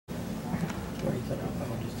Or you thought,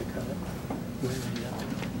 oh, just to cut it?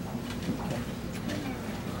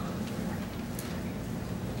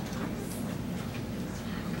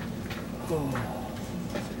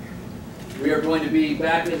 We are going to be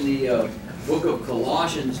back in the book of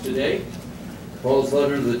Colossians today. Paul's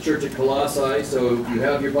letter to the church at Colossae. So if you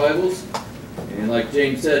have your Bibles, and like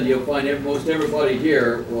James said, you'll find most everybody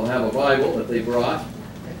here will have a Bible that they brought.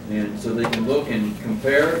 And so they can look and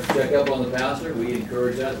compare, check up on the pastor. We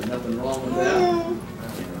encourage that. There's nothing wrong with that.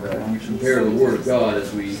 And, you compare the Word of God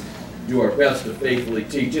as we do our best to faithfully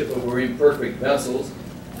teach it, but we're imperfect vessels.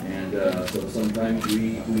 And so sometimes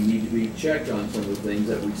we need to be checked on some of the things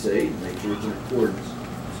that we say to make sure it's in accordance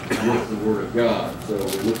with the Word of God. So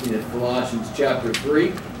we're looking at Colossians chapter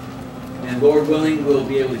 3. And Lord willing, we'll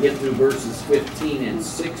be able to get through verses 15 and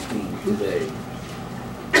 16 today.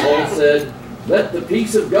 Paul said, "Let the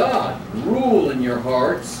peace of God rule in your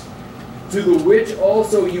hearts, to the which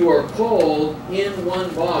also you are called in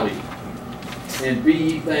one body, and be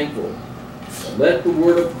ye thankful. Let the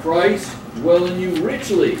word of Christ dwell in you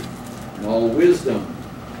richly, in all wisdom,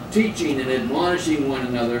 teaching and admonishing one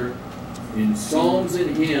another in psalms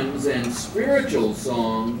and hymns and spiritual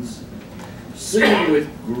songs, singing with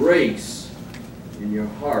grace in your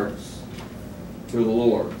hearts to the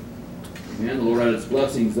Lord." And the Lord add His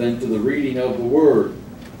blessings then to the reading of the Word.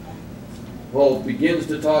 Paul begins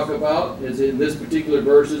to talk about, as in this particular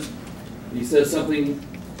verses, he says something,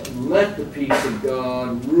 let the peace of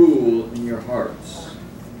God rule in your hearts.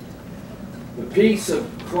 The peace of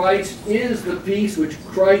Christ is the peace which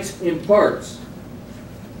Christ imparts.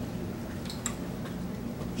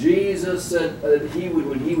 Jesus said that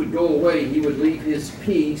when he would go away, he would leave his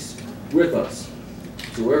peace with us.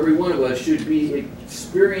 So every one of us should be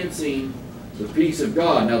experiencing the peace of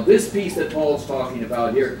God. Now this peace that Paul's talking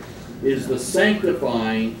about here is the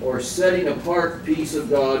sanctifying or setting apart peace of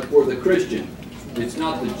God for the Christian. It's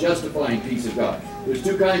not the justifying peace of God. There's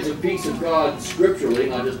two kinds of peace of God scripturally,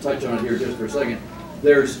 and I'll just touch on it here just for a second.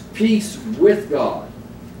 There's peace with God.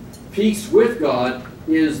 Peace with God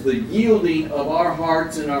is the yielding of our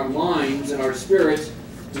hearts and our minds and our spirits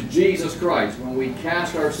to Jesus Christ. When we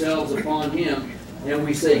cast ourselves upon Him and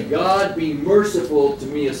we say, God, be merciful to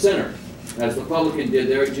me, a sinner. As the publican did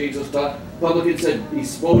there, Jesus taught. The publican said, he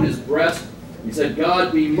smote his breast. He said,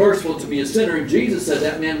 God, be merciful to me, a sinner. And Jesus said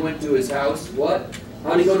that man went to his house. What?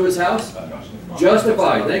 How did he go to his house?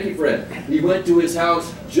 Justified. Thank you, Fred. He went to his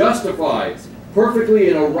house justified, perfectly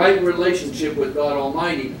in a right relationship with God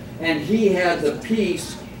Almighty. And he had the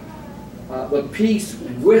peace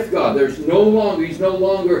with God. He's no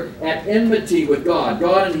longer at enmity with God.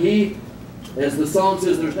 God and he, as the song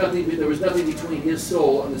says, there was nothing between his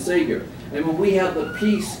soul and the Savior. And when we have the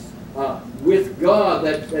peace with God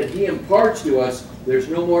that He imparts to us, there's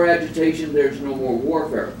no more agitation, there's no more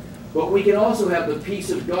warfare. But we can also have the peace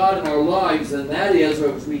of God in our lives, and that is,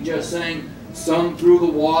 as we just sang, some through the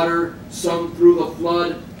water, some through the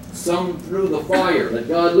flood, some through the fire. That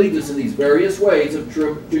God leads us in these various ways of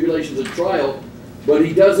tribulations and trial, but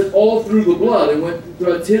He does it all through the blood. And when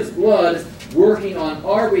it's His blood working on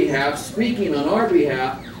our behalf, speaking on our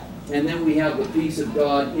behalf, and then we have the peace of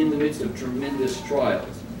God in the midst of tremendous trials.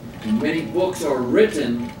 And many books are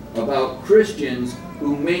written about Christians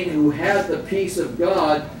who had the peace of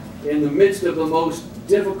God in the midst of the most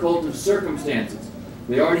difficult of circumstances.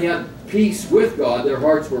 They already had peace with God. Their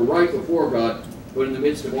hearts were right before God. But in the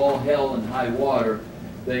midst of all hell and high water,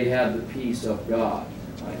 they had the peace of God.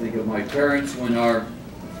 I think of my parents when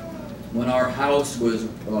our house was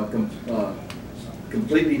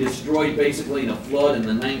completely destroyed, basically in a flood, in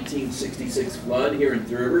the 1966 flood here in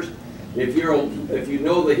Three Rivers. If you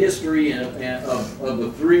know the history of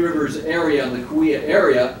the Three Rivers area and the Kauai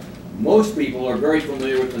area, most people are very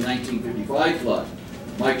familiar with the 1955 flood.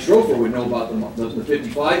 Mike Schrofer would know about the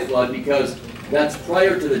 55 flood because that's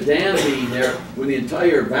prior to the dam being there, when the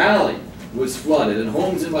entire valley was flooded and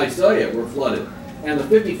homes in Visalia were flooded. And the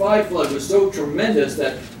 55 flood was so tremendous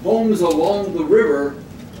that homes along the river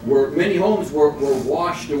many homes were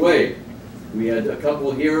washed away. We had a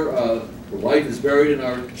couple here. The wife is buried in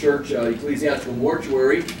our church ecclesiastical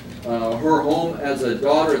mortuary. Her home as a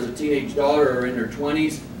teenage daughter in her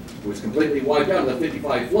 20s, was completely wiped out in the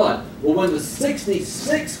 55 flood. Well, when the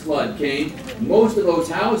 66 flood came, most of those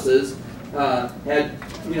houses were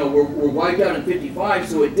wiped out in 55,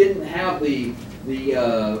 so it didn't have the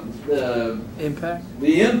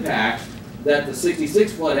impact that the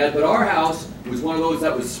 66 flood had. But our house was one of those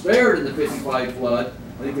that was spared in the 55 flood.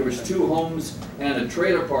 I think there was 2 homes and a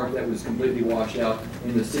trailer park that was completely washed out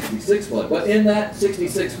in the 66 flood. But in that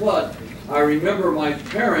 66 flood, I remember my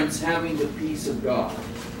parents having the peace of God.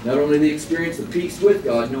 Not only did they experience the peace with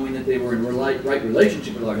God, knowing that they were in right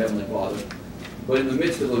relationship with our Heavenly Father, but in the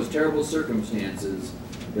midst of those terrible circumstances,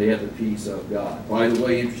 they had the peace of God. By the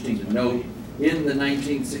way, interesting to note, in the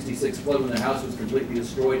 1966 flood, when their house was completely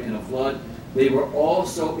destroyed in a flood, they were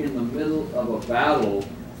also in the middle of a battle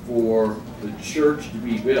for the church to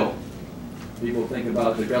be built. People think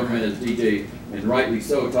about the government, as DJ, and rightly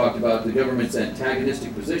so, talked about the government's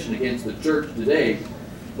antagonistic position against the church today.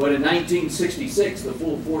 But in 1966, the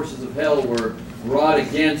full forces of hell were brought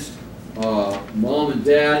against Mom and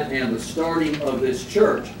Dad and the starting of this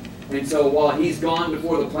church. And so while he's gone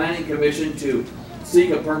before the Planning Commission to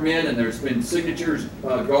seek a permit, and there's been signatures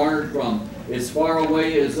garnered from as far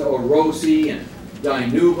away as Orosi and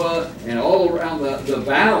Dinuba and all around the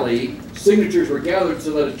valley, signatures were gathered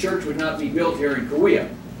so that a church would not be built here in Kauai.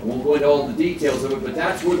 I won't go into all the details of it, but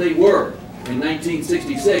that's where they were in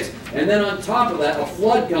 1966. And then on top of that, a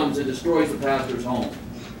flood comes and destroys the pastor's home.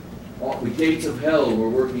 The gates of hell were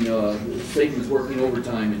working, Satan was working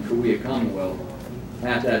overtime in Kauai Commonwealth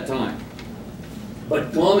at that time.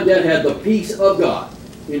 But Mom and Dad had the peace of God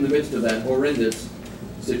in the midst of that horrendous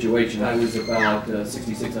situation. I was about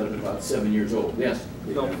 66, I was about 7 years old. Yes?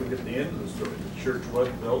 Don't forget the end of the story. The church was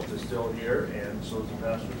built, is still here, and so is the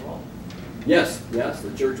pastor's home. Yes,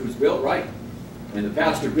 the church was built, right. And the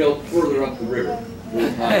pastor built further up the river.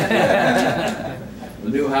 The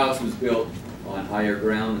new house was built on higher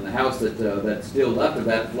ground, and the house that's still left of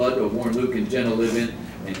that flood, Warren, Luke, and Jenna live in,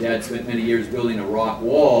 and Dad spent many years building a rock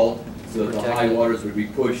wall so that the high waters would be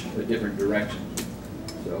pushed a different direction.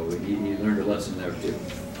 So he learned a lesson there too.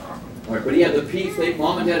 All right, but he had the peace,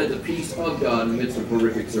 Mom and Dad had the peace of God in the midst of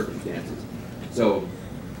horrific circumstances. So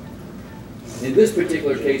in this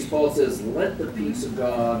particular case, Paul says, let the peace of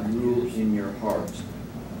God rule in your hearts.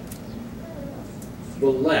 The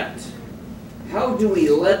let. How do we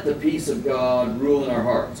let the peace of God rule in our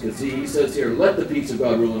hearts? Because he says here, let the peace of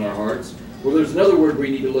God rule in our hearts. Well, there's another word we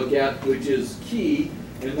need to look at, which is key,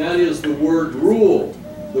 and that is the word rule.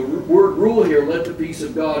 The word rule here, let the peace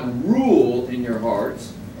of God rule in your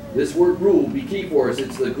hearts. This word rule will be key for us.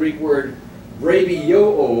 It's the Greek word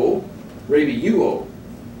brabeuo,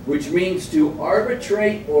 which means to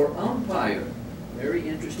arbitrate or umpire. Very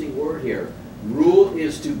interesting word here. Rule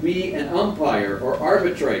is to be an umpire or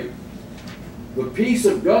arbitrate. The peace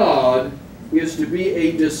of God is to be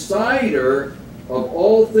a decider of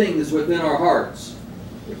all things within our hearts.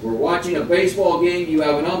 If we're watching a baseball game, you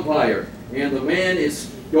have an umpire, and the man is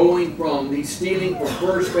he's stealing from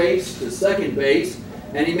first base to second base,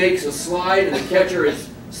 and he makes a slide, and the catcher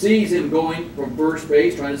sees him going from first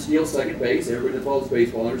base, trying to steal second base. Everybody that follows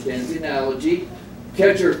baseball understands the analogy.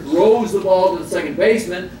 Catcher throws the ball to the second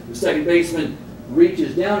baseman. The second baseman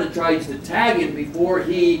reaches down and tries to tag him before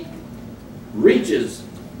he reaches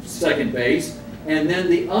second base, and then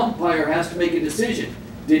the umpire has to make a decision.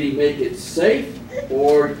 Did he make it safe,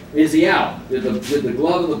 or is he out? Did the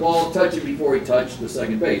glove of the ball touch him before he touched the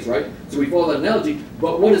second base, right? So we follow that analogy,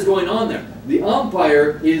 but what is going on there? The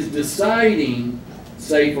umpire is deciding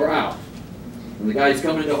safe or out. When the guy's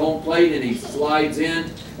coming into home plate and he slides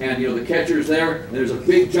in, and the catcher's there, and there's a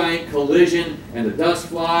big giant collision, and the dust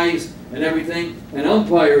flies and everything, an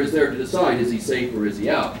umpire is there to decide, is he safe or is he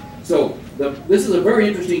out? So this is a very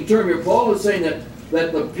interesting term here. Paul is saying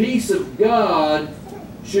that the peace of God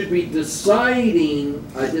should be a deciding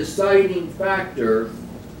factor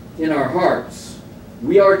in our hearts.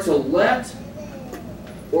 We are to let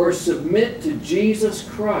or submit to Jesus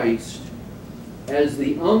Christ as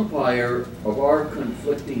the umpire of our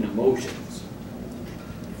conflicting emotions.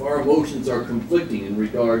 If our emotions are conflicting in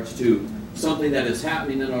regards to something that is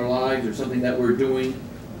happening in our lives or something that we're doing,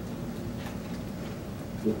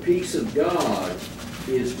 the peace of God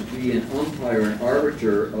is to be an umpire, an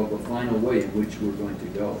arbiter of the final way in which we're going to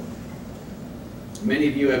go. Many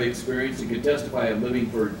of you have experienced and can testify of living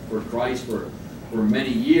for Christ for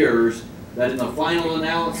many years, that in the final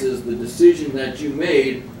analysis, the decision that you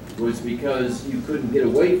made was because you couldn't get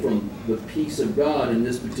away from the peace of God in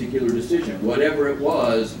this particular decision. Whatever it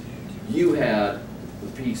was, you had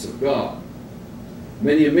the peace of God.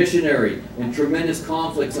 Many a missionary in tremendous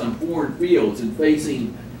conflicts on foreign fields and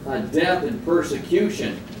facing death and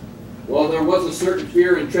persecution. While there was a certain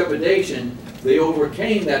fear and trepidation, they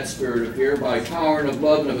overcame that spirit of fear by power and of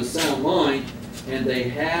love and of a sound mind, and they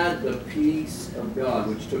had the peace of God,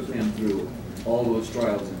 which took them through all those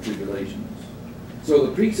trials and tribulations. So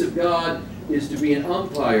the peace of God is to be an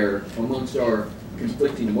umpire amongst our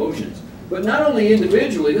conflicting emotions. But not only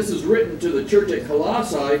individually, this is written to the church at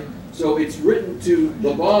Colossae, so it's written to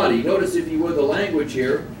the body. Notice, if you would, the language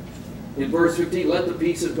here. In verse 15, let the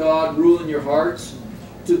peace of God rule in your hearts.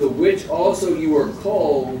 to the which also you are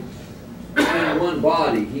called in one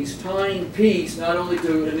body. He's tying peace not only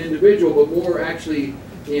to an individual, but more actually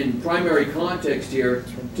in primary context here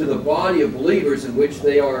to the body of believers in which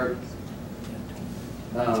they are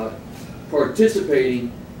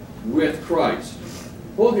participating with Christ.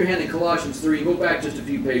 Hold your hand in Colossians 3. Go back just a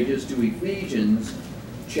few pages to Ephesians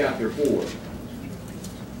chapter 4.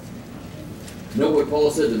 Note what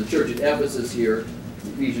Paul said to the church at Ephesus here,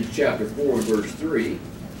 Ephesians chapter 4 and verse 3.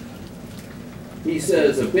 He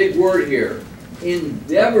says, a big word here,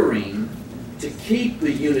 endeavoring to keep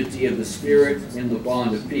the unity of the Spirit in the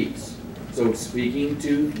bond of peace. So speaking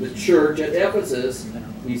to the church at Ephesus,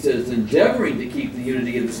 he says, endeavoring to keep the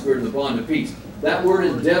unity of the Spirit in the bond of peace. That word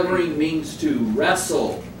endeavoring means to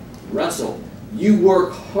wrestle. Wrestle. You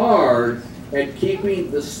work hard at keeping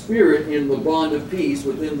the Spirit in the bond of peace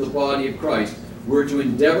within the body of Christ. We're to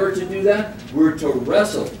endeavor to do that. We're to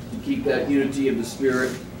wrestle to keep that unity of the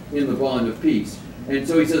Spirit in the bond of peace. And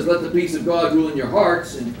so he says, let the peace of God rule in your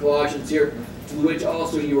hearts, in Colossians here, to which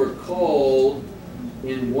also you are called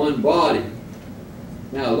in one body.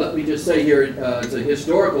 Now, let me just say here, as a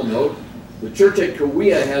historical note, the church at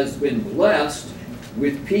Korea has been blessed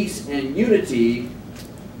with peace and unity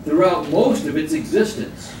throughout most of its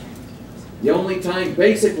existence. The only time,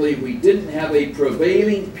 basically, we didn't have a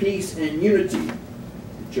prevailing peace and unity,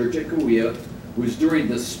 the church at Korea, was during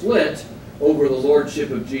the split over the lordship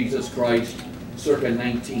of Jesus Christ circa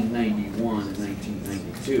 1991 and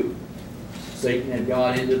 1992. Satan had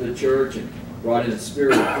got into the church and brought in a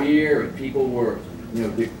spirit of fear, and people were,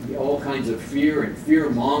 all kinds of fear, and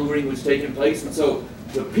fear-mongering was taking place. And so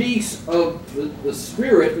the peace of the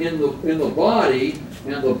Spirit in the body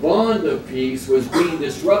and the bond of peace was being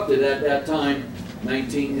disrupted at that time,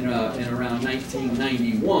 in around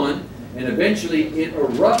 1991, and eventually it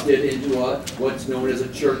erupted into what's known as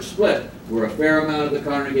a church split, where a fair amount of the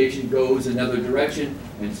congregation goes another direction,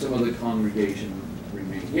 and some of the congregation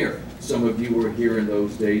remain here. Some of you were here in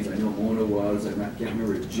those days. I know Mona was. I can't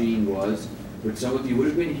remember if Jean was. But some of you would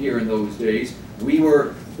have been here in those days. We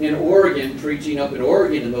were in Oregon, preaching up in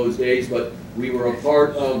Oregon in those days, but we were a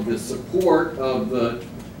part of the support of the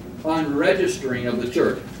unregistering of the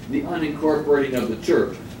church, the unincorporating of the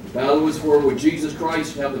church. The battle was for would Jesus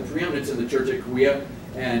Christ have the preeminence in the church at Korea,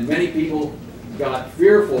 and many people got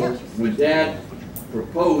fearful when Dad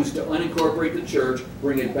proposed to unincorporate the church,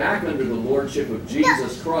 bring it back under the lordship of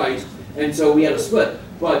Jesus Christ, and so we had a split.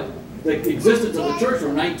 But the existence of the church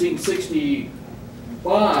from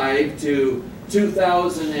 1965 to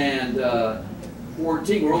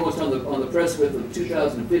 2014, we're almost on the precipice of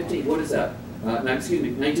 2015. What is that?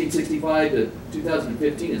 1965 to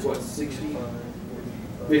 2015 is what,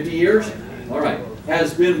 50 years? All right.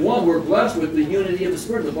 Has been one. We're blessed with the unity of the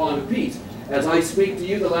Spirit, the bond of peace. As I speak to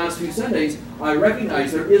you the last few Sundays, I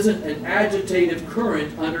recognize there isn't an agitative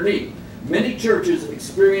current underneath. Many churches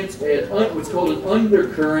experience what's called an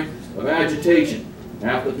undercurrent of agitation.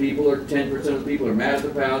 Half the people, or 10% of the people, are mad at the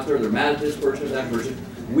pastor, or they're mad at this person or that person.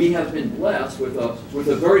 We have been blessed with a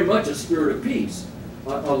very much a spirit of peace.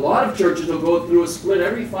 A lot of churches will go through a split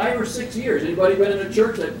every 5 or 6 years. Anybody been in a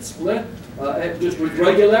church that split just with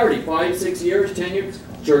regularity? 5, 6 years, 10 years?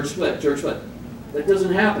 Church split, church split. That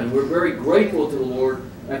doesn't happen. We're very grateful to the Lord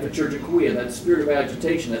at the Church of Korea. That spirit of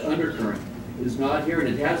agitation, that undercurrent, is not here, and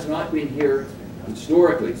it has not been here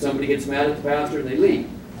historically. Somebody gets mad at the pastor and they leave.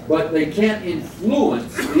 But they can't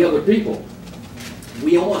influence the other people.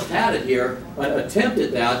 We almost had it here,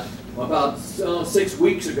 attempted that about 6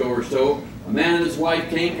 weeks ago or so. A man and his wife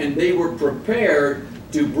came, and they were prepared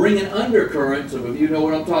to bring an undercurrent, some of you know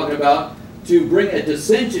what I'm talking about, to bring a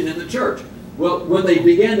dissension in the church. Well, when they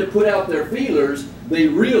began to put out their feelers, they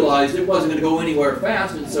realized it wasn't going to go anywhere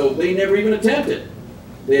fast, and so they never even attempted.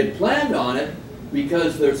 They had planned on it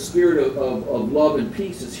because their spirit of love and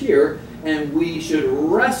peace is here, and we should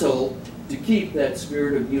wrestle to keep that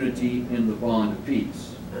spirit of unity in the bond of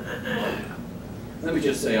peace. Let me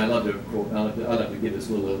just say, I love to give this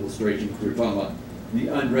little illustration. We were talking about the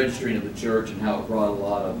unregistering of the church and how it brought a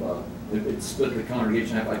lot of, it split the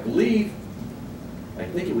congregation up. I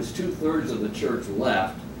think it was 2/3 of the church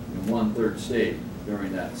left and 1/3 stayed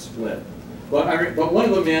during that split. But one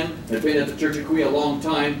of the men had been at the Church of Korea a long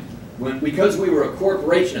time, because we were a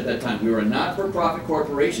corporation at that time. We were a not-for-profit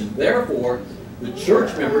corporation. Therefore, the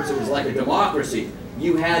church members, it was like a democracy.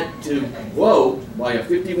 You had to vote by a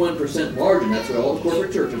 51% margin. That's what all the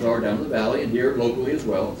corporate churches are down in the valley and here locally as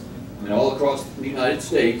well, and all across the United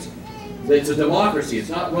States. It's a democracy. It's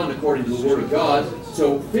not run according to the Word of God.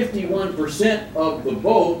 So 51% of the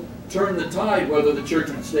vote turned the tide whether the church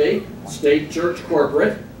would stay, state church,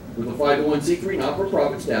 corporate, with a 501c3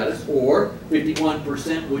 not-for-profit status, or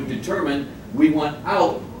 51% would determine we want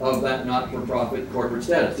out of that not-for-profit corporate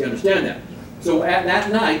status. Do you understand that? So at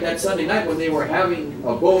that night, that Sunday night, when they were having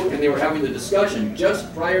a vote and they were having the discussion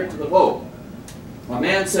just prior to the vote, a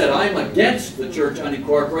man said, I'm against the church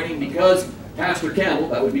unincorporating because Pastor Campbell,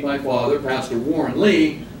 that would be my father, Pastor Warren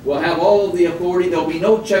Lee, will have all of the authority. There'll be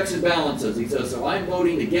no checks and balances. He says, so I'm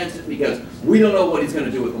voting against it because we don't know what he's going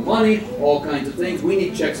to do with the money, all kinds of things. We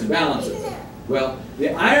need checks and balances. Well, the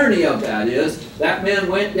irony of that is that man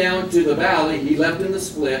went down to the valley, he left in the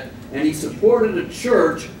split, and he supported a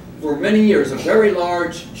church for many years, a very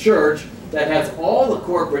large church that has all the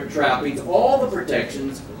corporate trappings, all the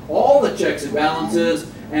protections, all the checks and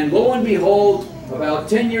balances, and lo and behold, about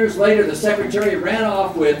 10 years later, the secretary ran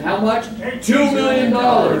off with how much? $2 million.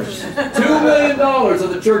 $2 million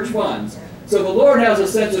of the church funds. So the Lord has a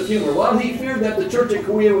sense of humor. While he feared that the church in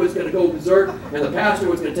Korea was going to go berserk and the pastor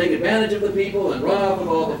was going to take advantage of the people and run off with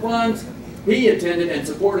all the funds, he attended and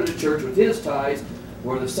supported a church with his tithes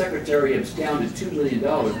where the secretary absconded $2 million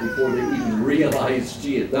before they even realized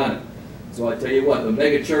she had done it. So I tell you what, the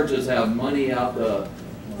mega churches have money out the...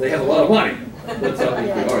 They have a lot of money. That's how they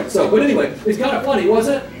do. All right. So, but anyway, it's kind of funny,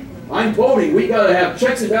 wasn't it? I'm voting. We got to have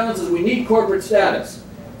checks and balances. We need corporate status.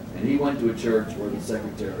 And he went to a church where the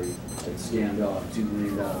secretary had scammed off $2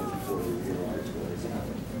 million before they realized what has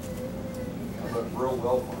happened. But real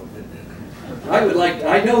well for him, I would like.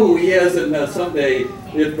 I know who he is, and someday,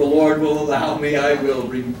 if the Lord will allow me, I will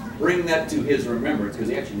bring that to his remembrance because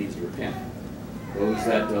he actually needs to repent. Those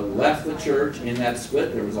that left the church in that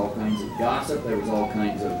split, there was all kinds of gossip, there was all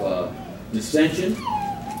kinds of dissension,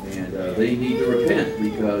 and they need to repent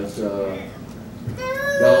because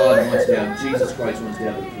God wants to have, Jesus Christ wants to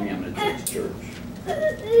have the preeminence of his church.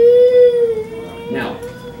 Now,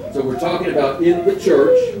 so we're talking about in the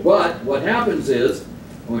church, but what happens is,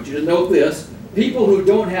 I want you to note this, people who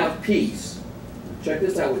don't have peace, check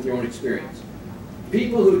this out with your own experience,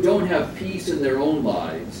 people who don't have peace in their own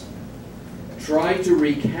lives try to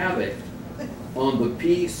wreak havoc on the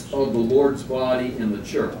peace of the Lord's body in the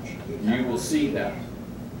church. You will see that.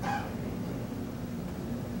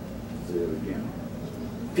 Say it again.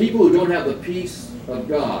 People who don't have the peace of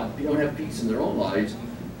God, who don't have peace in their own lives,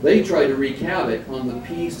 they try to wreak havoc on the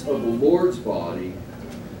peace of the Lord's body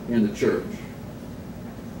in the church.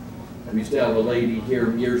 We used to have a lady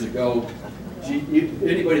here years ago.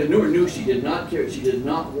 Anybody that knew her knew she did not care. She did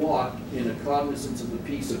not walk in a cognizance of the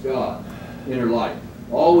peace of God in her life.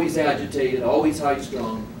 Always agitated, always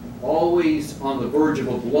high-strung, always on the verge of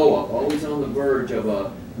a blow-up, always on the verge of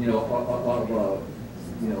a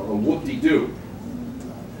whoop-de-doo.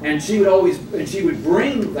 And she would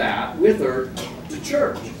bring that with her to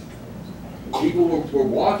church. People were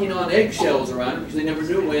walking on eggshells around her because they never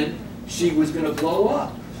knew when she was going to blow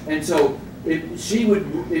up. And so if she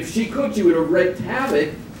could, she would have wreaked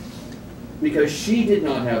havoc because she did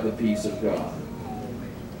not have the peace of God.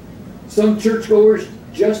 Some churchgoers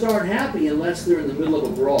just aren't happy unless they're in the middle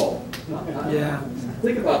of a brawl. Yeah.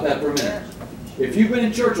 Think about that for a minute. If you've been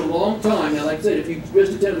in church a long time, and like I said, if you've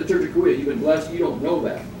just attended the Church of Korea, you've been blessed, you don't know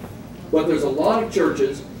that. But there's a lot of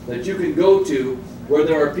churches that you can go to where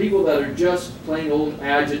there are people that are just plain old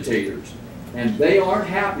agitators. And they aren't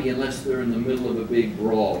happy unless they're in the middle of a big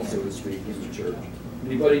brawl, so to speak, in the church.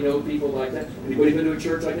 Anybody know people like that? Anybody been to a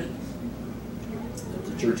church like that? There's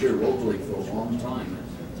a church here locally for a long time.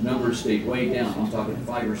 The numbers stayed way down. I'm talking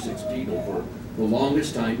 5 or 6 people for the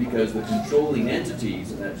longest time because the controlling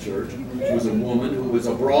entities in that church was a woman who was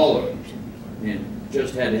a brawler and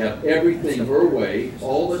just had to have everything her way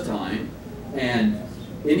all the time. And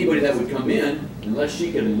anybody that would come in, unless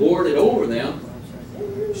she could lord it over them,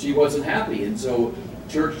 she wasn't happy. And so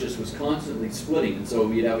church just was constantly splitting. And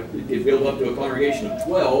so it'd build up to a congregation of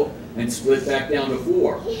 12 and split back down to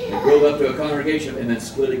 4. And build up to a congregation and then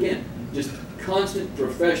split again. Just constant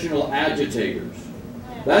professional agitators.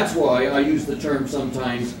 That's why I use the term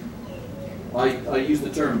sometimes, I use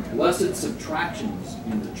the term blessed subtractions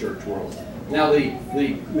in the church world. Now the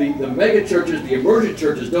mega churches, the emergent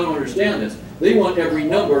churches don't understand this. They want every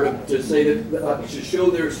number to say that, to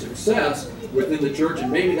show their success within the church,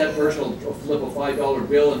 and maybe that person will flip a $5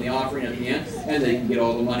 bill in the offering at the end, and they can get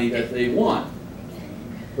all the money that they want.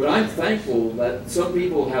 But I'm thankful that some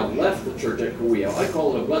people have left the church at Kauai. I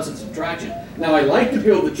call it a blessed subtraction. Now, I like to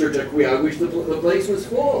build the church at Kauai. I wish the place was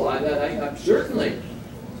full. I certainly.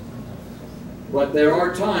 But there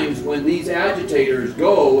are times when these agitators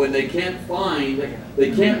go and they can't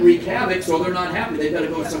wreak havoc, so they're not happy. They've got to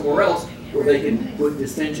go somewhere else where they can put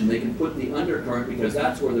dissension. They can put the undercurrent, because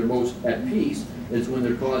that's where they're most at peace, is when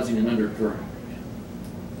they're causing an undercurrent.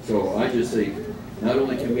 So I just say, Not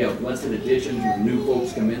only can we have blessed additions when new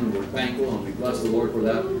folks come in and we're thankful and we bless the Lord for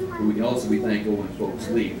that, but we can also be thankful when folks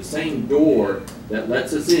leave. The same door that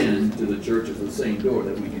lets us in to the church is the same door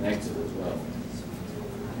that we can exit as well.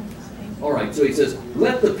 All right, so he says,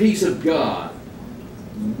 let the peace of God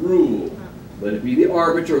rule. Let it be the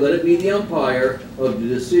arbiter, let it be the umpire of the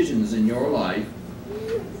decisions in your life,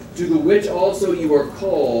 to the which also you are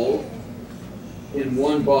called in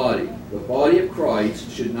one body. The body of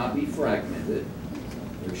Christ should not be fragmented.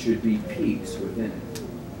 There should be peace within it.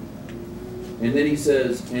 And then he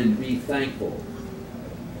says, and be thankful.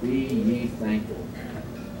 Be ye thankful.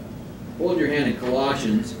 Hold your hand in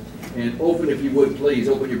Colossians and open, if you would please,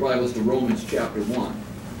 open your Bibles to Romans chapter 1.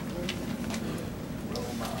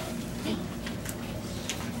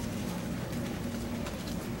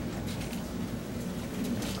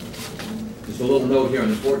 Just a little note here on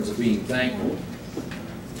the importance of being thankful.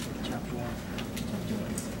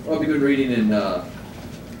 I'll begin reading in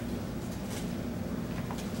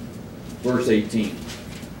verse 18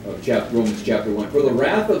 of Romans chapter 1. For the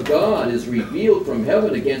wrath of God is revealed from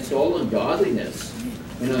heaven against all ungodliness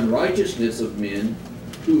and unrighteousness of men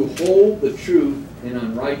who hold the truth in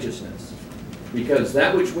unrighteousness. Because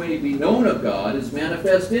that which may be known of God is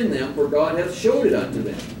manifest in them, for God hath showed it unto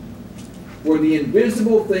them. For the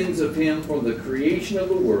invisible things of him from the creation of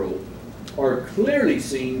the world are clearly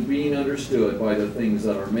seen, being understood by the things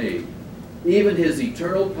that are made, even his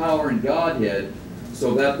eternal power and Godhead,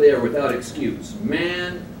 so that they are without excuse.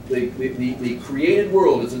 Man, the created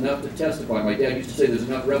world is enough to testify. My dad used to say there's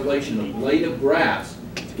enough revelation of a blade of grass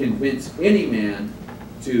to convince any man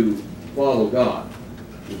to follow God.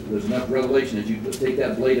 There's enough revelation as you take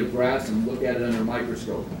that blade of grass and look at it under a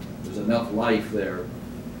microscope. There's enough life there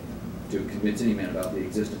to convince any man about the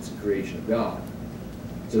existence and creation of God,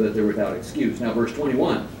 so that they're without excuse. Now, verse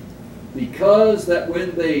 21. Because that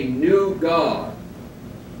when they knew God,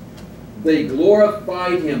 they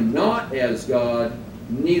glorified him not as God,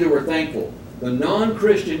 neither were thankful. The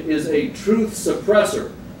non-Christian is a truth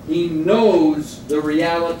suppressor. He knows the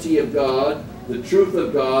reality of God, the truth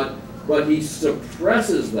of God, but he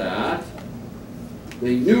suppresses that.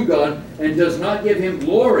 They knew God and does not give him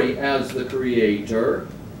glory as the Creator.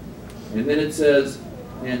 And then it says,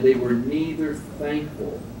 and they were neither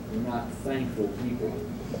thankful. They're not thankful people.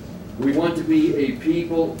 We want to be a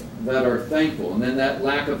people that are thankful. And then that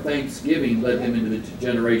lack of thanksgiving led them into the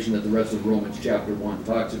generation that the rest of Romans chapter 1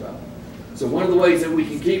 talks about. So one of the ways that we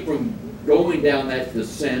can keep from going down that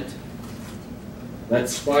descent, that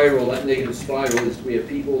spiral, that negative spiral, is to be a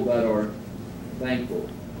people that are thankful.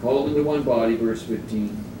 Called into one body, verse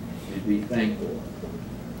 15, and be thankful.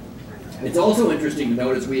 It's also interesting to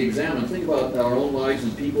note as we examine, think about our own lives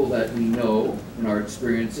and people that we know and our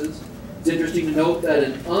experiences. It's interesting to note that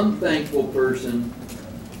an unthankful person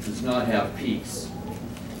does not have peace.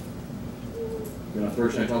 You know,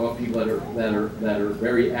 first I talk about people that are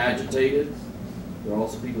very agitated. There are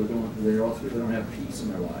also people that don't have peace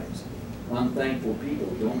in their lives. Unthankful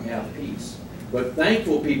people don't have peace. But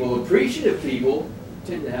thankful people, appreciative people,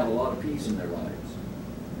 tend to have a lot of peace in their lives.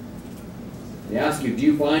 They ask you, do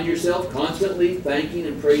you find yourself constantly thanking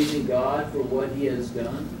and praising God for what he has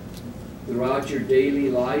done? Throughout your daily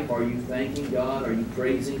life, are you thanking God? Are you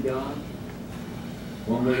praising God?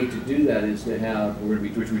 One way to do that is to have, which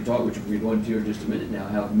we're going to here in just a minute now,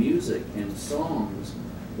 have music and songs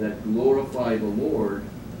that glorify the Lord,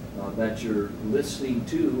 that you're listening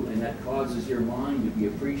to, and that causes your mind to be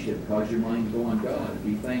appreciative, cause your mind to go on God and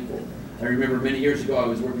be thankful. I remember many years ago I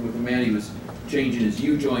was working with a man. He was changing his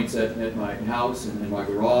U-joints at my house and in my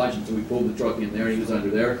garage, and so we pulled the truck in there, and he was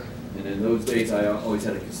under there. And in those days, I always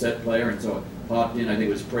had a cassette player, and so I popped in. I think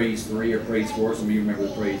it was Praise 3 or Praise 4. Some of you remember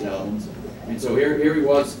the Praise albums. And so here he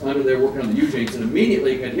was under there working on the U-joints, and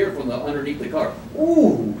immediately you could hear from underneath the car,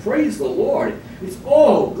 "Ooh, praise the Lord!" It's,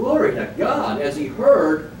 "Oh, glory to God!" As he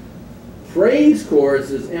heard praise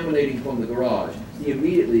choruses emanating from the garage, he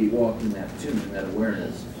immediately walked in that tune, that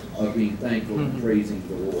awareness of being thankful and praising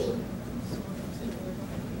the Lord.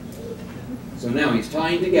 So now he's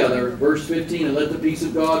tying together verse 15, and let the peace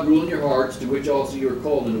of God rule in your hearts, to which also you are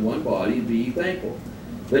called into one body, and be ye thankful.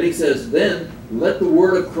 Then he says, then let the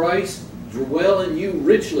word of Christ dwell in you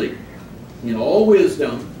richly, in all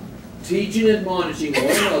wisdom, teaching and admonishing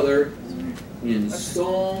one another in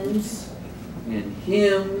psalms and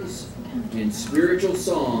hymns and spiritual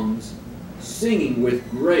songs, singing with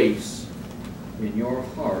grace in your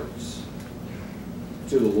hearts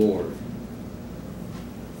to the Lord.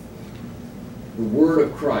 The word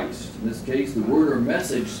of Christ, in this case, the word or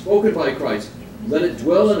message spoken by Christ, let it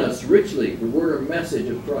dwell in us richly, the word or message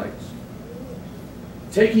of Christ.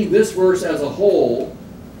 Taking this verse as a whole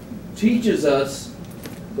teaches us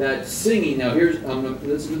that singing, now here's,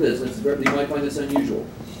 listen to this, you might find this unusual.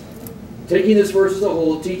 Taking this verse as a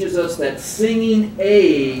whole teaches us that singing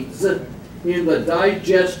aids in the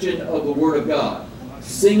digestion of the Word of God.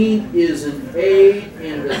 Singing is an aid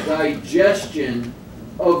in the digestion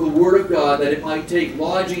of the Word of God, that it might take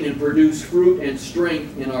lodging and produce fruit and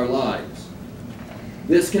strength in our lives.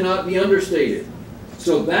 This cannot be understated.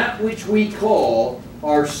 So that which we call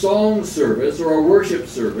our song service or our worship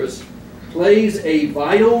service plays a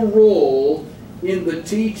vital role in the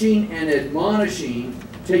teaching and admonishing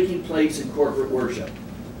taking place in corporate worship.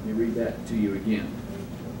 Let me read that to you again.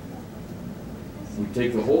 We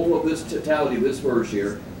take the whole of this totality of this verse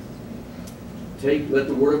here. Let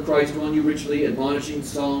the word of Christ dwell in you richly, admonishing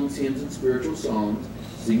psalms, hymns, and spiritual songs,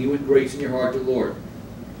 singing with grace in your heart to the Lord.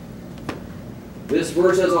 This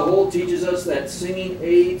verse as a whole teaches us that singing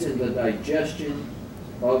aids in the digestion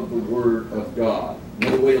of the Word of God.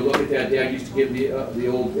 Another way to look at that, Dad used to give the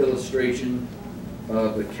old illustration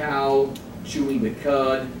of the cow chewing the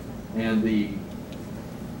cud and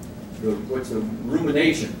what's the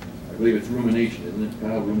rumination? I believe it's rumination, isn't it?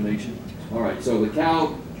 Cow rumination. All right. So the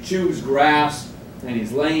cow chews grass, and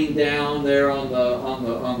he's laying down there on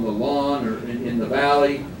the lawn or in the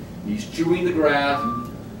valley. He's chewing the grass,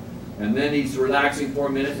 and then he's relaxing for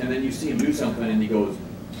a minute, and then you see him do something, and he goes,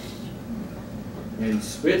 and he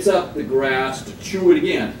spits up the grass to chew it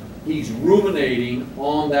again. He's ruminating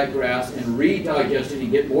on that grass and redigesting. He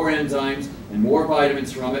gets more enzymes and more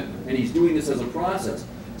vitamins from it, and he's doing this as a process.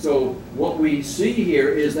 So what we see here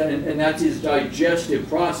is that, and that's his digestive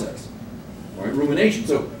process, all right, rumination.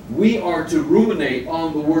 So we are to ruminate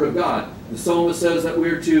on the Word of God. The psalmist says that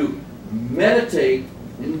we're to meditate,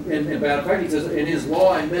 and matter of fact, he says, in His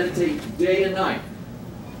law I meditate day and night.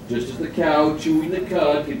 Just as the cow chewing the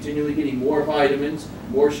cud, continually getting more vitamins,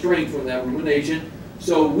 more strength from that rumination.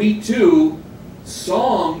 So we too,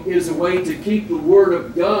 song is a way to keep the Word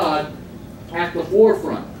of God at the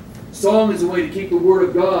forefront. Song is a way to keep the Word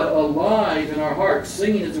of God alive in our hearts.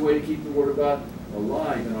 Singing is a way to keep the Word of God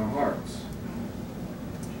alive in our hearts.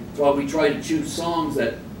 That's why we try to choose songs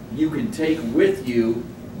that you can take with you,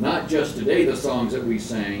 not just today the songs that we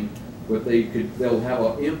sang, but they'll have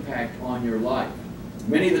an impact on your life.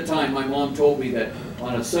 Many of the time, my mom told me that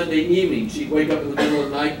on a Sunday evening, she'd wake up in the middle of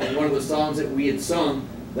the night and one of the songs that we had sung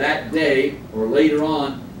that day or later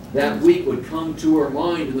on that week would come to her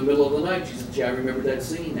mind in the middle of the night. She said, "Gee, I remember that,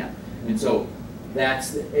 singing that." And so that's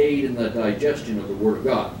the aid in the digestion of the Word of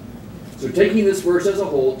God. So taking this verse as a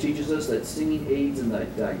whole teaches us that singing aids in the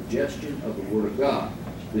digestion of the Word of God.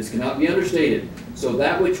 This cannot be understated. So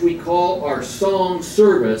that which we call our song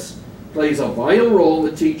service plays a vital role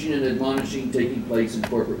in the teaching and admonishing taking place in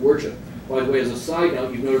corporate worship. By the way, as a side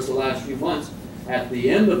note, you've noticed the last few months, at the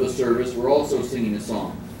end of the service, we're also singing a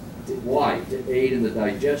song. Why? To aid in the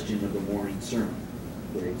digestion of the morning sermon.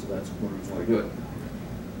 Okay, so that's one reason why I do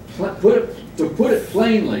it. To put it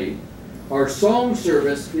plainly, our song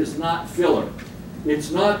service is not filler.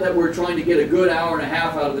 It's not that we're trying to get a good hour and a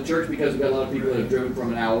half out of the church, because we've got a lot of people that have driven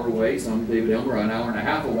from an hour away, some David Elmer an hour and a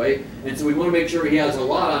half away, and so we want to make sure he has a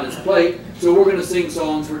lot on his plate, so we're going to sing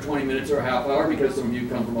songs for 20 minutes or a half hour because some of you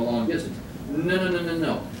come from a long distance.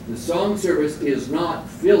 No. The song service is not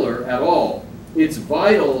filler at all. It's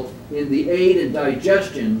vital in the aid and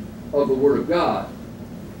digestion of the Word of God.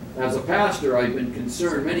 As a pastor, I've been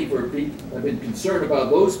concerned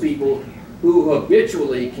about those people who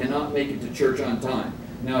habitually cannot make it to church on time.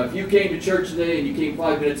 Now, if you came to church today and you came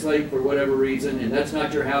 5 minutes late for whatever reason, and that's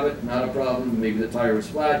not your habit, not a problem. Maybe the tire was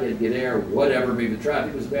flat, you had to get air, whatever. Maybe the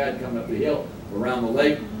traffic was bad coming up the hill around the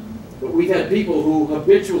lake. But we've had people who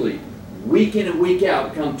habitually, week in and week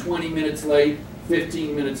out, come 20 minutes late,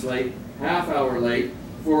 15 minutes late, half hour late,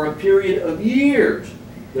 for a period of years.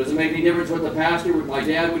 Doesn't make any difference what the pastor, what my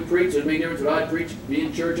dad would preach, doesn't make any difference what I'd preach, be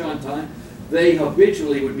in church on time. They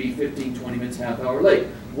habitually would be 15, 20 minutes, half hour late.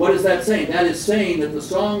 What is that saying? That is saying that the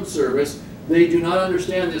song service, they do not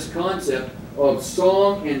understand this concept of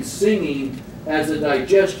song and singing as a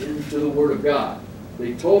digestion to the Word of God.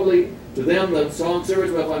 They totally, to them, the song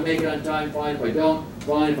service, well, if I make it on time, fine. If I don't,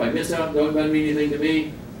 fine. If I miss out, don't mean anything to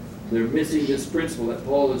me. They're missing this principle that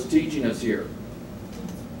Paul is teaching us here.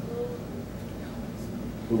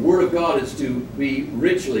 The Word of God is to be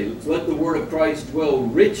richly, let the Word of Christ dwell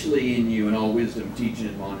richly in you in all wisdom, teaching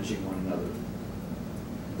and admonishing one another.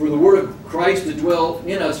 For the Word of Christ to dwell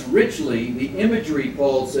in us richly, the imagery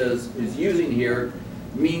Paul says is using here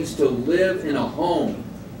means to live in a home.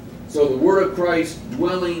 So the Word of Christ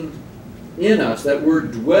dwelling in us, that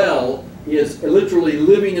word dwell is literally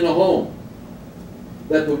living in a home.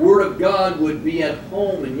 That the Word of God would be at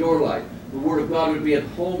home in your life. the Word of God would be at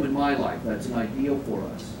home in my life. That's an ideal for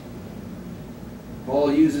us.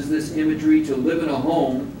 Paul uses this imagery to live in a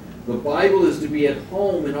home. The Bible is to be at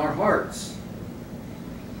home in our hearts.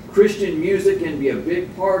 Christian music can be a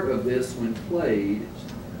big part of this when played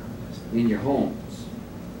in your homes.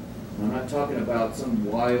 I'm not talking about some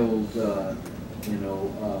wild,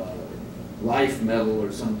 life metal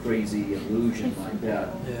or some crazy illusion like that.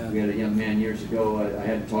 Yeah. We had a young man years ago, I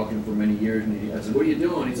hadn't talked to him for many years, and I said, "What are you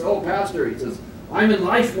doing?" He said, "Oh, pastor," he says, "I'm in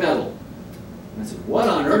life metal." I said, "What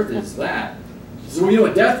on earth is that?" He said, "Well, you know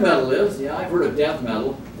what death metal is?" "Yeah, I've heard of death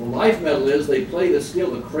metal." "Well, life metal is they play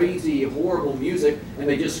the crazy, horrible music, and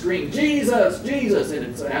they just scream, 'Jesus, Jesus,' and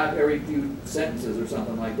it's out every few sentences or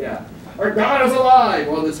something like that. Or God is alive!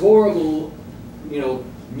 Well, this horrible,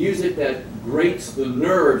 music that grates the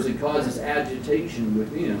nerves and causes agitation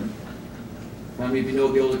within. How many of you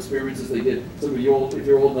know the old experiments they did? Some of you, if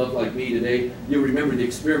you're old enough like me today, you remember the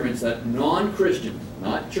experiments that non-Christians,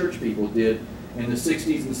 not church people, did in the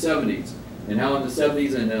 60s and 70s. And how in the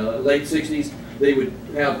 70s and late 60s, they would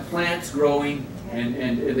have plants growing, and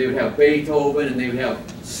they would have Beethoven, and they would have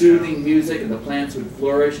soothing music, and the plants would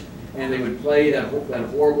flourish, and they would play that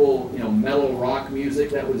horrible, mellow rock music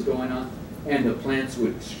that was going on, and the plants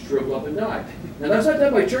would shrivel up and die. Now that's not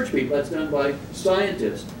done by church people, that's done by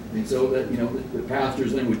scientists. And so that, the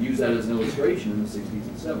pastors then would use that as an illustration in the 60s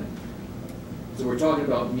and 70s. So we're talking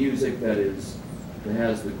about music that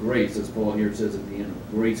has the grace, as Paul here says at the end,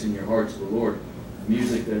 grace in your hearts to the Lord.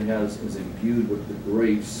 Music that is imbued with the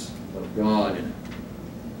grace of God in it.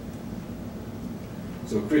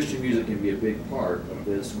 So Christian music can be a big part of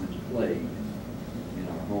this when played in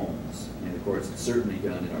our homes. And of course, it's certainly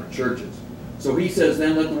done in our churches. So he says,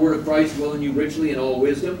 "Then let the word of Christ dwell in you richly in all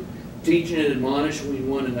wisdom, teaching and admonishing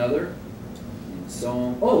one another." In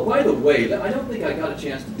Psalm. Oh, by the way, I don't think I got a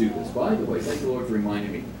chance to do this. By the way, thank the Lord for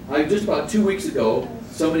reminding me. Just about 2 weeks ago,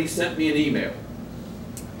 somebody sent me an email.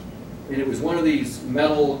 And it was one of these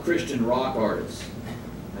metal Christian rock artists.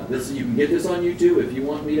 Now you can get this on YouTube. If you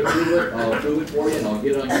want me to prove it, I'll prove it for you, and I'll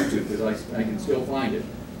get it on YouTube because I can still find it.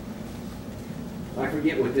 I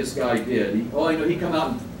forget what this guy did. I know he come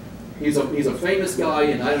out and he's a famous guy,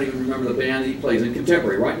 and I don't even remember the band that he plays in.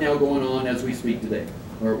 Contemporary, right now going on as we speak today,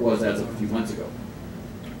 or it was as of a few months ago.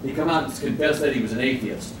 He come out and confessed that he was an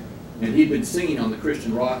atheist, and he'd been singing on the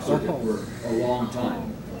Christian rock circuit for a long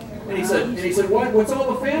time. And he said, what's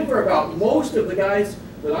all the fanfare about? Most of the guys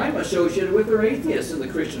that I'm associated with are atheists in the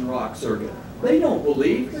Christian rock circuit. They don't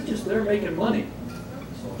believe. They're making money.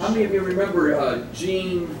 How many of you remember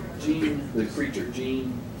Gene, the preacher?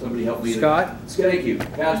 Gene, somebody help me. Scott? Thank you.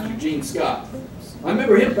 Pastor Gene Scott. I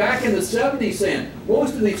remember him back in the 70s saying,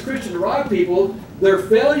 most of these Christian rock people, they're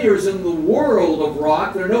failures in the world of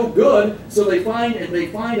rock. They're no good, so they find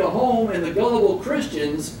a home in the gullible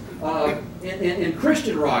Christians in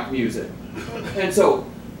Christian rock music. And so,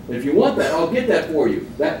 if you want that, I'll get that for you.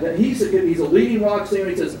 He's a leading rock singer.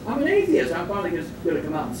 He says, "I'm an atheist." I'm finally going to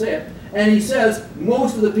come out and say it. And he says,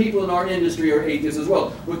 most of the people in our industry are atheists as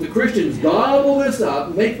well. But the Christians gobble this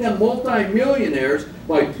up, make them multi-millionaires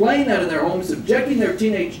by playing that in their homes, subjecting their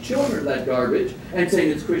teenage children to that garbage, and saying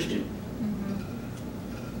it's Christian.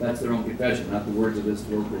 That's their own confession, not the words of this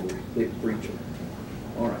local big preacher.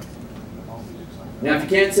 All right. Now, if you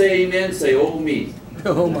can't say amen, say, "Oh, me."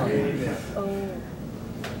 Oh, my.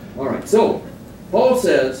 All right, so Paul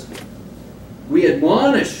says, we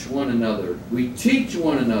admonish one another, we teach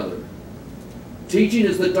one another. Teaching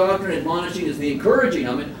is the doctrine, admonishing is the encouraging.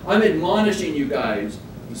 I'm admonishing you guys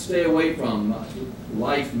to stay away from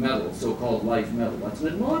life metal, so-called life metal. That's an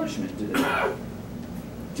admonishment today.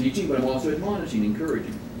 Teaching, but I'm also admonishing,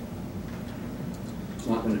 encouraging. It's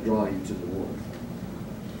not going to draw you to the Lord.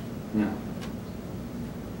 Now,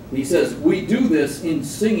 he says, we do this in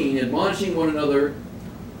singing, admonishing one another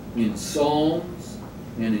in psalms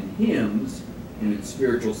and in hymns and in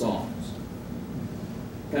spiritual songs.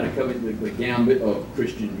 Kind of covered the gambit of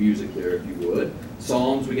Christian music there, if you would.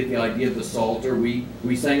 Psalms, we get the idea of the Psalter. We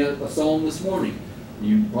sang a psalm this morning.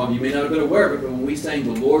 You may not have been aware of it, but when we sang,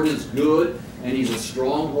 "The Lord is good, and He's a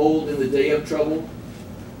stronghold in the day of trouble,"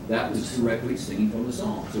 that was directly singing from the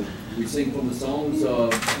Psalms. So we sing from the Psalms,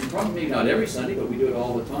 probably maybe not every Sunday, but we do it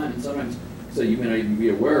all the time, and sometimes so you may not even be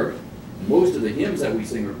aware of it. Most of the hymns that we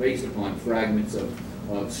sing are based upon fragments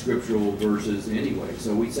of scriptural verses anyway.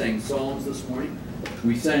 So we sang psalms this morning.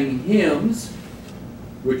 We sang hymns,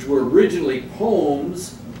 which were originally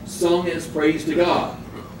poems sung as praise to God.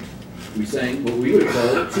 We sang what we would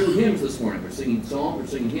call 2 hymns this morning. We're singing psalms, we're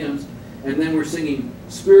singing hymns, and then we're singing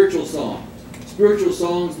spiritual songs. Spiritual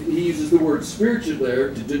songs, he uses the word spiritual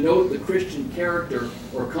there to denote the Christian character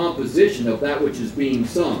or composition of that which is being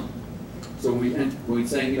sung. So we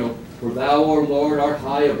sang, for thou, O Lord, art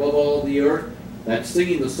high above all the earth. That's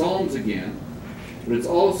singing the Psalms again. But it's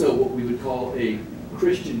also what we would call a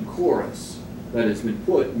Christian chorus that has been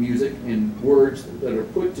put, music and words that are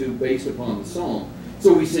put to based upon the psalm.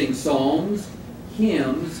 So we sing psalms,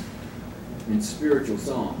 hymns, and spiritual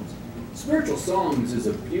songs. Spiritual songs is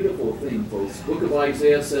a beautiful thing, folks. The book of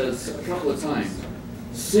Isaiah says a couple of times,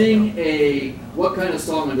 sing what kind of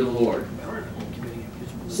song unto the Lord?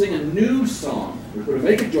 Sing a new song. We're going to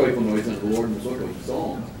make a joyful noise unto the Lord in the book of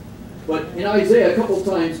Psalms. But in Isaiah, a couple of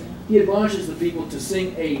times, he admonishes the people to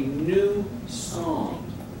sing a new song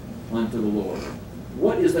unto the Lord.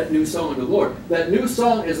 What is that new song unto the Lord? That new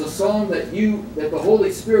song is a song that the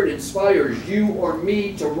Holy Spirit inspires you or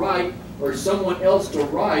me to write, or someone else to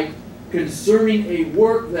write, concerning a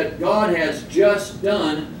work that God has just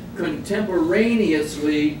done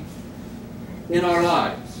contemporaneously in our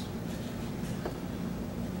lives.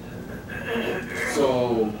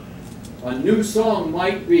 So, a new song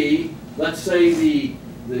might be, let's say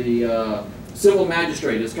the civil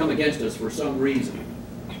magistrate has come against us for some reason.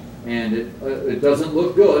 And it doesn't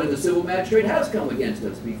look good, and the civil magistrate has come against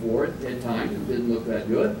us before at times. It didn't look that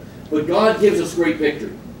good. But God gives us great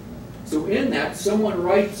victory. So in that, someone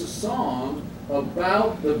writes a song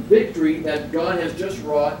about the victory that God has just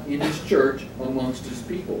wrought in His church amongst His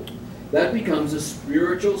people. That becomes a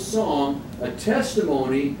spiritual song, a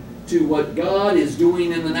testimony to what God is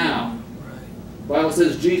doing in the now. The Bible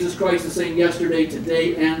says Jesus Christ is the same yesterday,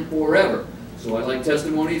 today, and forever. So I like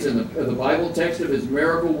testimonies in the Bible text of His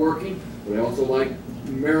miracle working, but I also like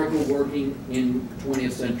miracle working in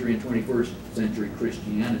 20th century and 21st century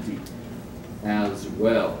Christianity as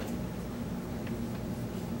well.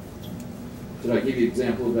 Did I give you an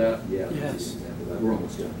example of that? Yeah. Yes. We're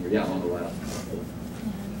almost done here. Yeah, on the last.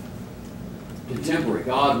 Contemporary,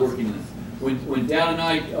 God working in it. When Dad and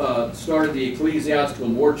I started the ecclesiastical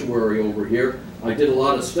mortuary over here, I did a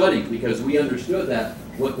lot of studying because we understood that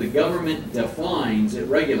what the government defines, it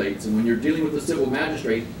regulates. And when you're dealing with the civil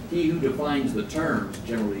magistrate, he who defines the terms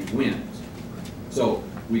generally wins. So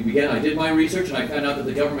I did my research, and I found out that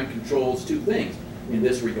the government controls two things in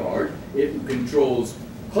this regard. It controls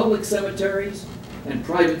public cemeteries and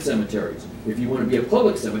private cemeteries. If you want to be a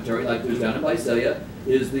public cemetery, like there's down in Visalia,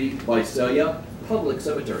 is the Visalia Public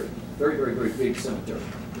Cemetery. Very, very, very big cemetery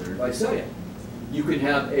there in Visalia. You can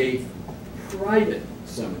have a private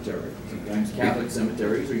cemetery. Sometimes Catholic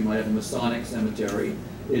cemeteries, or you might have a Masonic cemetery,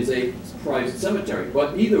 is a private cemetery.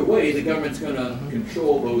 But either way, the government's going to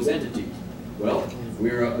control those entities. Well,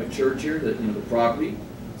 we're a church here that, the property,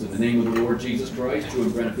 it's in the name of the Lord Jesus Christ, true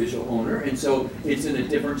and beneficial owner, and so it's in a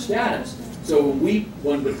different status. So when we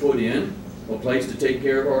wanted to put in a place to take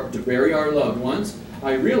care of to bury our loved ones,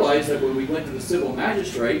 I realized that when we went to the civil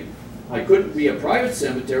magistrate, I couldn't be a private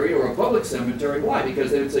cemetery or a public cemetery. Why?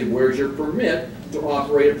 Because they would say, where's your permit to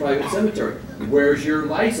operate a private cemetery? Where's your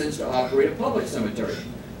license to operate a public cemetery?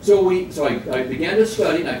 So I began to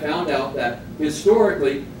study, and I found out that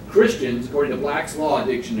historically, Christians, according to Black's Law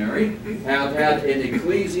Dictionary, have had an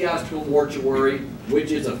ecclesiastical mortuary,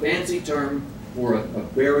 which is a fancy term for a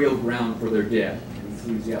burial ground for their dead, an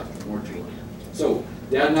ecclesiastical mortuary. So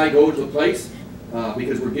Dad and I go to the place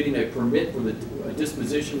because we're getting a permit for the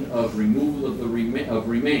disposition of removal of the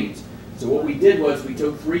remains. So what we did was we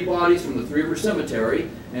took 3 bodies from the Three River Cemetery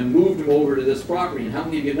and moved them over to this property. And how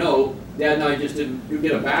many of you know, Dad and I just didn't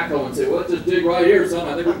get a backhoe and say, well, let's just dig right here, son.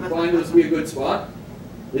 I think we can find this to be a good spot.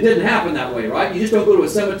 It didn't happen that way, right? You just don't go to a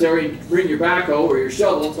cemetery and bring your backhoe or your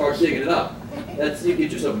shovel and start digging it up. You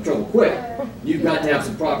get yourself in trouble quick. You've got to have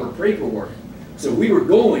some proper paperwork. So we were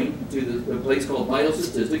going to the place called Vital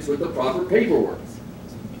Statistics with the proper paperwork.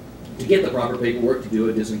 To get the proper paperwork to do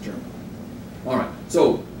a disinterment. All right,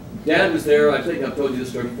 so Dad was there. I think I've told you this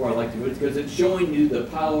story before. I like to do it because it's showing you the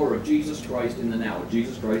power of Jesus Christ in the now.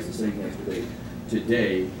 Jesus Christ the same yesterday,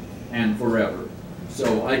 today, and forever.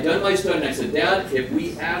 So I'd done my study, and I said, Dad, if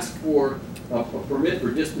we ask for a permit for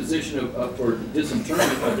disposition for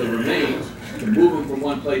disinterment of the remains, to move them from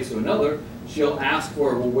one place to another, she'll ask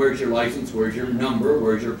for, well, where's your license, where's your number,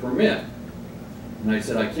 where's your permit? And I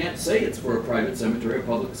said, I can't say it's for a private cemetery or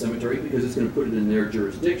public cemetery because it's going to put it in their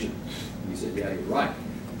jurisdiction. And he said, yeah, you're right.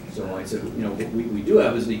 So I said, what we do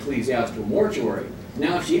have is an ecclesiastical mortuary.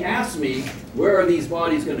 Now, if she asks me, where are these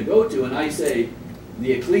bodies going to go to, and I say,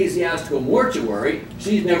 the ecclesiastical mortuary,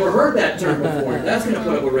 she's never heard that term before. That's going to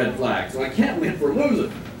put up a red flag. So I can't win for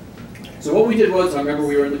losing. So what we did was, I remember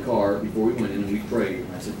we were in the car before we went in and we prayed.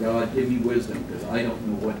 And I said, God, give me wisdom because I don't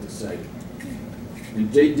know what to say. And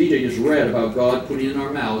DJ just read about God putting in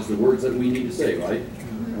our mouths the words that we need to say, right?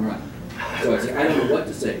 All right. So I said, I don't know what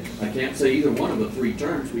to say. I can't say either one of the three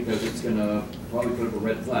terms because it's going to probably put up a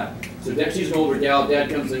red flag. So she's an older gal. Dad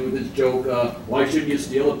comes in with this joke, why shouldn't you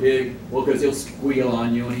steal a pig? Well, because he'll squeal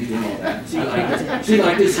on you and he's doing all that. She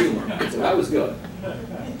liked his humor. So that was good.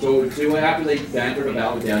 So after they bantered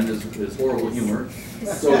about with Dad and his horrible humor,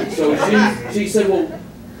 so she said, well,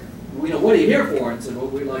 what are you here for? And said, well,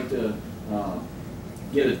 we'd like to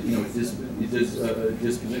get a,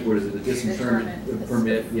 disinterment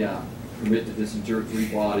permit, permit to disinter 3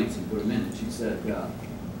 bodies and put them in. And she said,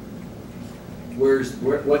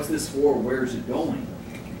 what's this for? Where's it going?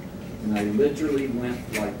 And I literally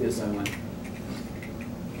went like this. I went,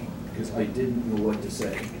 because I didn't know what to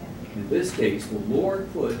say. In this case, the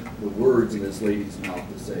Lord put the words in this lady's mouth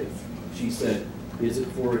to say. She said, is it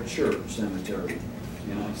for a church cemetery?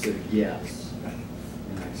 And I said, yes.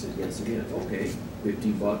 And I said, yes, it is. Okay,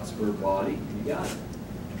 $15 per body, you got it.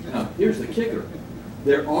 Now, here's the kicker.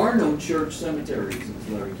 There are no church cemeteries in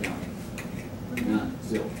Tulare County. None,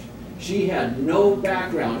 zilch. She had no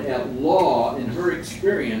background at law in her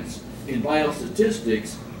experience in vital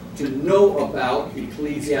statistics to know about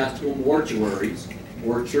ecclesiastical mortuaries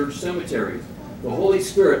or church cemeteries. The Holy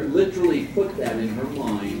Spirit literally put that in her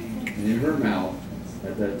mind and in her mouth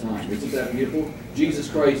at that time. Isn't that beautiful? Jesus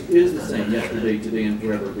Christ is the same yesterday, today, and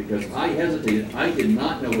forever, because I hesitated. I did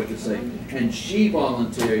not know what to say. And she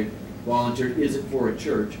volunteered, is it for a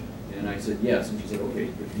church? And I said, yes. And she said, okay,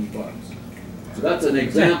 $15. So that's an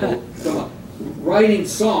example. Writing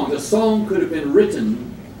songs. A song could have been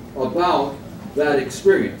written about that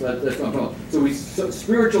experience. That's what I'm talking about. So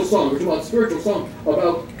spiritual song. We're talking about spiritual song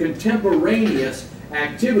about contemporaneous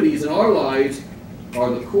activities in our lives are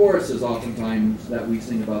the choruses oftentimes that we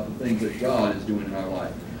sing about the things that God is doing in our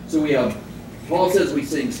life. So we have, Paul says we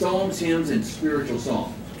sing psalms, hymns, and spiritual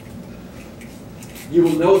songs. You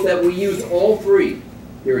will note that we use all three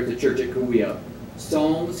here at the church at Kauai: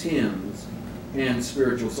 psalms, hymns, and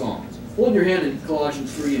spiritual songs. Hold your hand in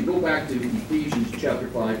Colossians 3 and go back to Ephesians chapter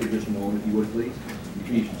 5 for just a moment, if you would please.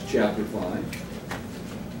 Ephesians chapter 5.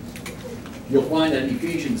 You'll find that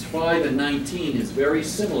Ephesians 5 and 19 is very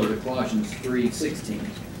similar to Colossians 3:16.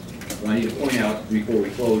 So I need to point out before we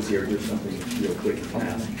close here just something real quick in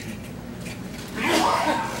passing.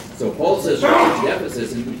 So Paul says to the church at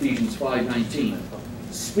Ephesus in Ephesians 5:19,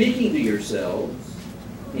 speaking to yourselves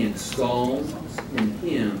in psalms and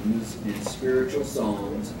hymns and spiritual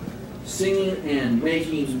songs, singing and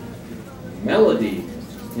making melody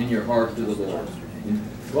in your heart to the Lord. In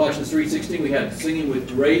Colossians 3:16 we have singing with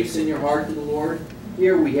grace in your heart to the Lord.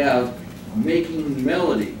 Here we have making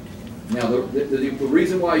melody. Now the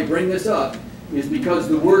reason why I bring this up is because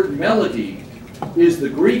the word melody is the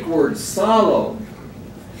Greek word psallo,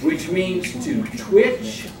 which means to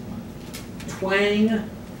twitch, twang,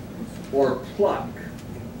 or pluck,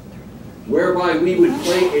 whereby we would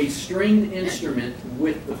play a stringed instrument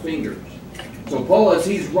with the fingers. So Paul, as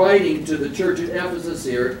he's writing to the church at Ephesus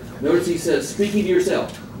here, notice he says, speaking to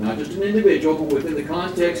yourself, not just an individual, but within the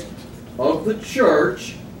context of the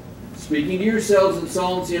church, speaking to yourselves in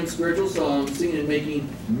psalms, hymns, spiritual songs, singing and making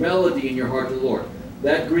melody in your heart to the Lord.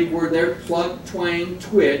 That Greek word there, pluck, twang,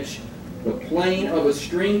 twitch, the playing of a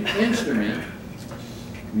stringed instrument.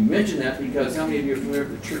 We mention that because how many of you are familiar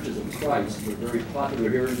with the churches of Christ? They're very popular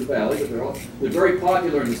here in the valley, but they're very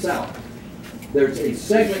popular in the south. There's a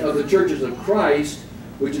segment of the churches of Christ,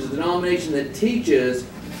 which is a denomination that teaches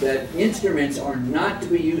that instruments are not to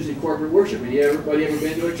be used in corporate worship. Everybody ever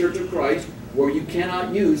been to a church of Christ where you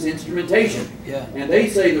cannot use instrumentation? Yeah. And they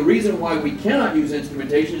say the reason why we cannot use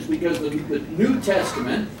instrumentation is because the New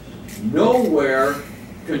Testament nowhere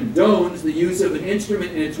condones the use of an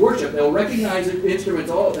instrument in its worship. They'll recognize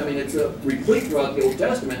instruments it's replete throughout the Old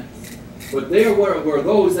Testament, but they were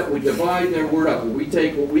those that would divide their word up. We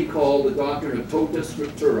take what we call the doctrine of tota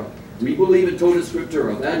scriptura. We believe in tota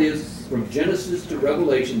scriptura. That is, from Genesis to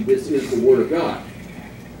Revelation, this is the Word of God.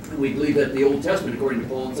 And we believe that the Old Testament, according to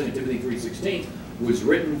Paul in 2 Timothy 3:16, was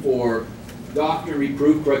written for doctrine,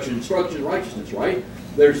 reproof, correction, instruction, and righteousness, right?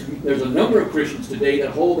 There's a number of Christians today that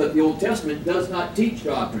hold that the Old Testament does not teach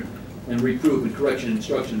doctrine and reproof and correction,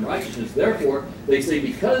 instruction, and righteousness. Therefore, they say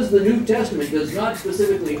because the New Testament does not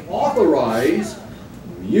specifically authorize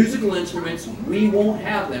musical instruments, we won't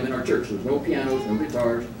have them in our church. There's no pianos, no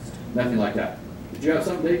guitars, nothing like that. Did you have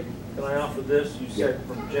something, Dave? Can I offer this? You said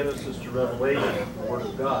from Genesis to Revelation, the Word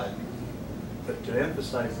of God. But to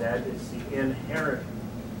emphasize that, it's the inherent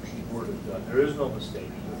Word of God. There is no mistake.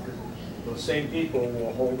 Those same people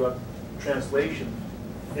will hold up translation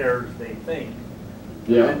errors they think.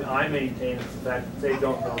 Yeah. And I maintain it's the fact that they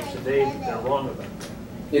don't know today that they're wrong about that.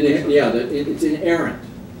 It's inerrant.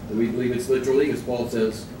 We believe it's literally, as Paul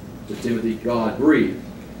says, to Timothy, God breathed.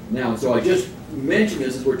 Now, so I just mentioned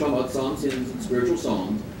this as we're talking about psalms, hymns, and spiritual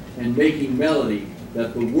songs, and making melody,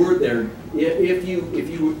 that the word there, if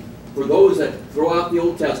you, for those that throw out the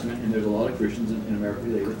Old Testament, and there's a lot of Christians in America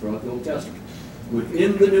today that throw out the Old Testament,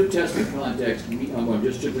 within the New Testament context, I'm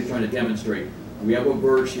just simply trying to demonstrate, we have a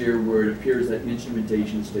verse here where it appears that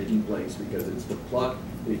instrumentation is taking place, because it's the pluck,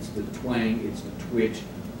 it's the twang, it's the twitch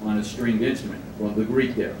on a stringed instrument. Well, the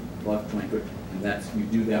Greek there, pluck, twang, twitch, and that's, you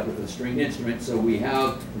do that with a stringed instrument. So we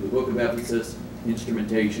have in the book of Ephesus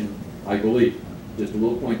instrumentation, I believe. Just a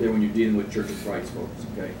little point there when you're dealing with Church of Christ folks,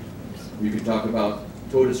 okay? You can talk about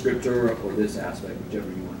Toda Scriptura or this aspect, whichever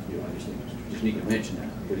you want to do. I just think you just need to mention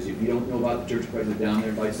that, because if you don't know about the Church of Christ, they're down there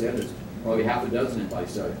in Bicester, there's probably half a dozen in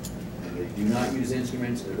Bicester. And they do not use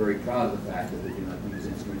instruments. They're very proud of the fact that they do not use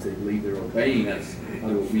instruments. They believe they're obeying us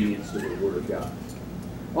out of obedience to the Word of God.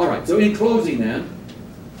 All right, so in closing then,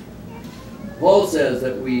 Paul says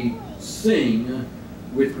that we sing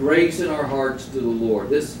with grace in our hearts to the Lord.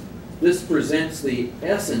 This presents the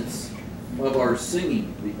essence of our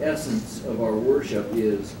singing. The essence of our worship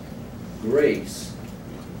is grace.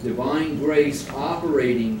 Divine grace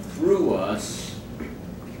operating through us,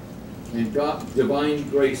 and divine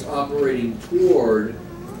grace operating toward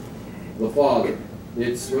the Father.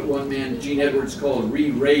 It's what one man, Gene Edwards, called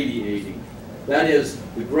re-radiating. That is,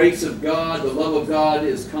 the grace of God, the love of God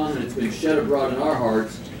is come and it's been shed abroad in our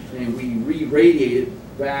hearts, and we re-radiate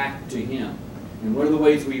it back to Him. And one of the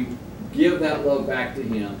ways we give that love back to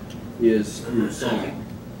Him is through song.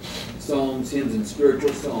 Psalms, hymns, and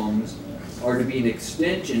spiritual songs are to be an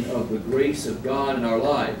extension of the grace of God in our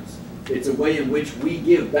lives. It's a way in which we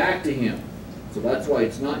give back to Him. So that's why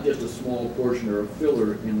it's not just a small portion or a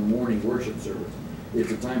filler in the morning worship service.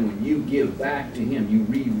 It's a time when you give back to Him. You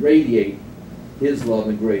re-radiate His love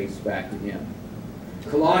and grace back to Him.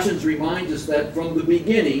 Colossians reminds us that from the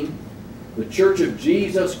beginning, the Church of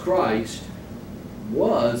Jesus Christ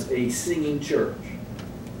was a singing church.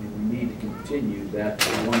 And we need to continue that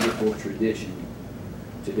wonderful tradition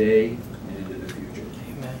today and into the future.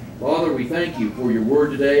 Amen. Father, we thank You for Your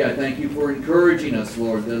word today. I thank You for encouraging us,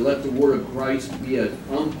 Lord, that let the word of Christ be an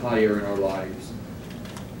umpire in our lives.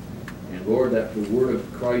 And Lord, that the word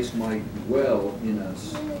of Christ might dwell in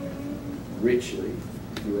us richly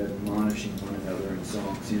through admonishing one another in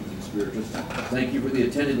songs, hymns, and spiritual songs. Thank You for the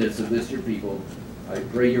attentiveness of this, Your people. I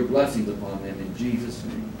pray Your blessings upon them in Jesus'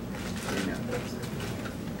 name. Amen.